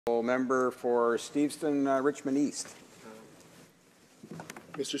Member for Stevetson, Richmond East.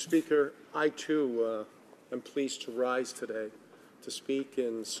 Mr. Speaker, I too am pleased to rise today to speak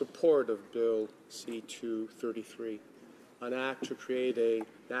in support of Bill C-233, an act to create a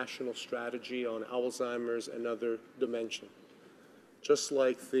national strategy on Alzheimer's and other dementia. Just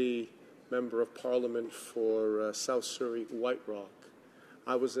like the Member of Parliament for South Surrey White Rock,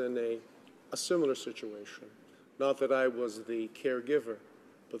 I was in a similar situation. Not that I was the caregiver,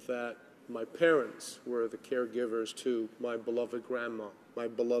 but that my parents were the caregivers to my beloved grandma, my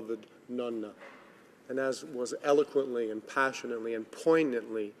beloved Nonna. And as was eloquently and passionately and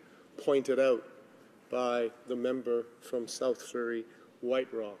poignantly pointed out by the member from South Surrey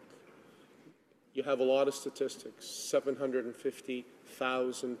White Rock, you have a lot of statistics,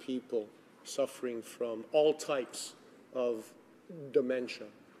 750,000 people suffering from all types of dementia.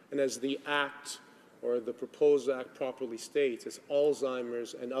 And as the act or the proposed act properly states, it's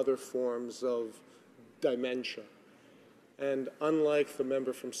Alzheimer's and other forms of dementia. And unlike the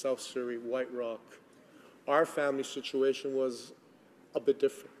member from South Surrey White Rock, our family situation was a bit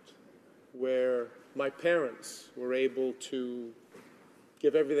different, where my parents were able to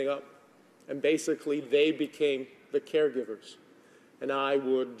give everything up, and basically they became the caregivers. And I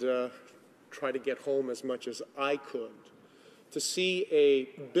would try to get home as much as I could. To see a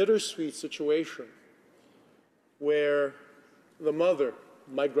bittersweet situation where the mother,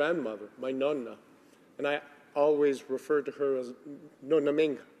 my grandmother, my Nonna, and I always refer to her as Nonna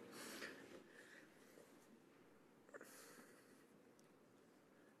Minga,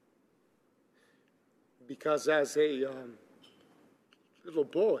 because as a little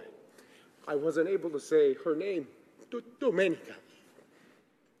boy, I wasn't able to say her name, Domenica.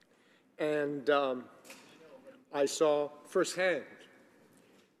 And I saw firsthand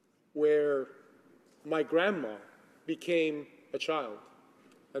where my grandma became a child,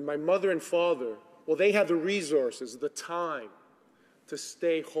 and my mother and father, well, they had the resources, the time to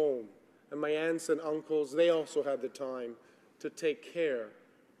stay home, and my aunts and uncles, they also had the time to take care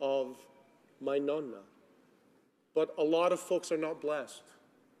of my Nonna. But a lot of folks are not blessed.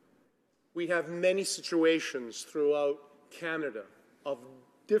 We have many situations throughout Canada of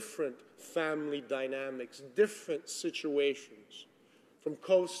different family dynamics, different situations, from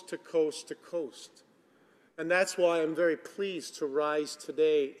coast to coast to coast. And that's why I'm very pleased to rise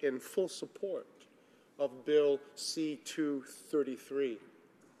today in full support of Bill C-233.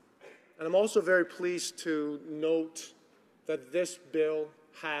 And I'm also very pleased to note that this bill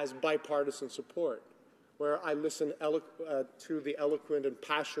has bipartisan support, where I listened to the eloquent and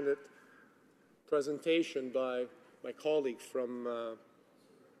passionate presentation by my colleague from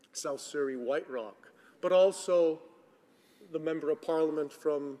South Surrey White Rock, but also the Member of Parliament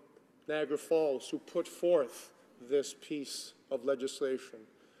from Niagara Falls who put forth this piece of legislation,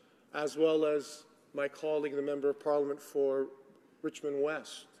 as well as my colleague, the Member of Parliament for Richmond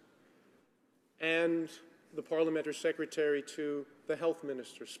West, and the Parliamentary Secretary to the Health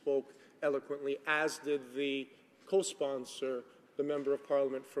Minister spoke eloquently, as did the co-sponsor, the Member of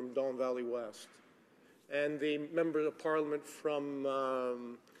Parliament from Don Valley West, and the Member of Parliament from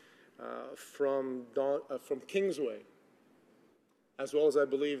Kingsway, as well as, I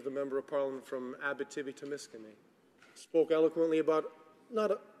believe, the Member of Parliament from Abitibi-Temiskaming, spoke eloquently about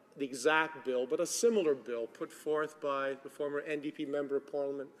not the exact bill, but a similar bill put forth by the former NDP Member of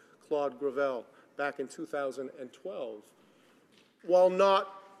Parliament, Claude Gravel, back in 2012. While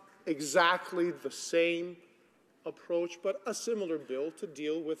not exactly the same approach, but a similar bill to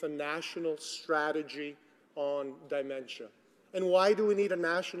deal with a national strategy on dementia. And why do we need a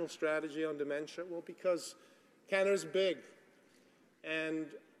national strategy on dementia? Well, because Canada's big. And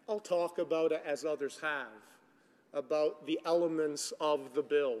I'll talk about it, as others have, about the elements of the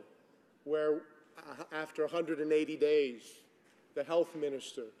bill, where after 180 days, the health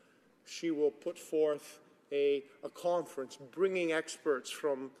minister, she will put forth a conference bringing experts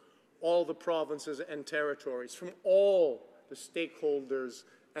from all the provinces and territories, from all the stakeholders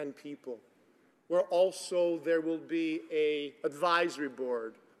and people, where also there will be an advisory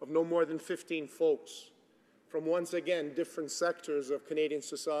board of no more than 15 folks from, once again, different sectors of Canadian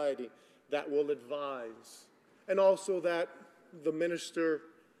society that will advise. And also that the minister,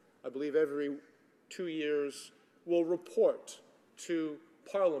 I believe every 2 years, will report to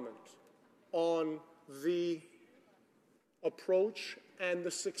Parliament on the approach and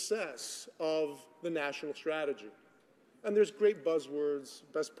the success of the national strategy. And there's great buzzwords,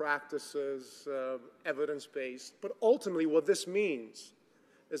 best practices, evidence-based, but ultimately what this means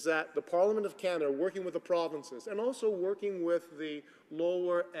is that the Parliament of Canada, working with the provinces and also working with the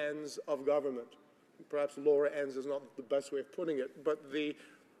lower ends of government, perhaps lower ends is not the best way of putting it, but the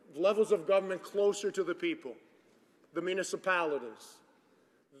levels of government closer to the people, the municipalities,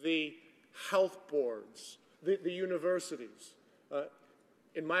 the health boards, the universities.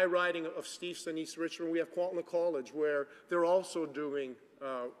 In my riding of Stevetson, East Richmond, we have Kwantlen College, where they're also doing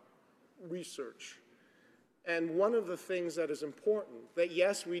research. And one of the things that is important, that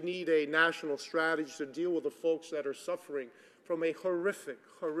yes, we need a national strategy to deal with the folks that are suffering from a horrific,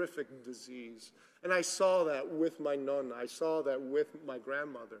 horrific disease. And I saw that with my nun. I saw that with my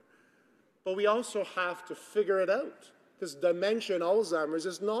grandmother. But we also have to figure it out, because dementia and Alzheimer's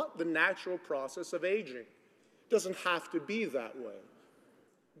is not the natural process of aging. It doesn't have to be that way.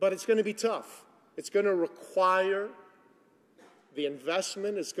 But it's going to be tough. It's going to require the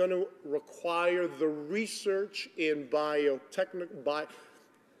investment. It's going to require the research in I'm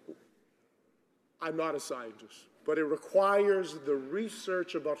not a scientist, but it requires the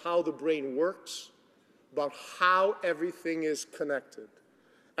research about how the brain works, about how everything is connected.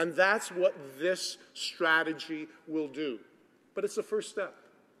 And that's what this strategy will do. But it's a first step.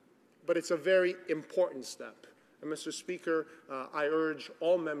 But it's a very important step. And Mr. Speaker, I urge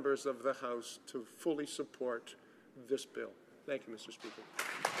all members of the House to fully support this bill. Thank you, Mr. Speaker.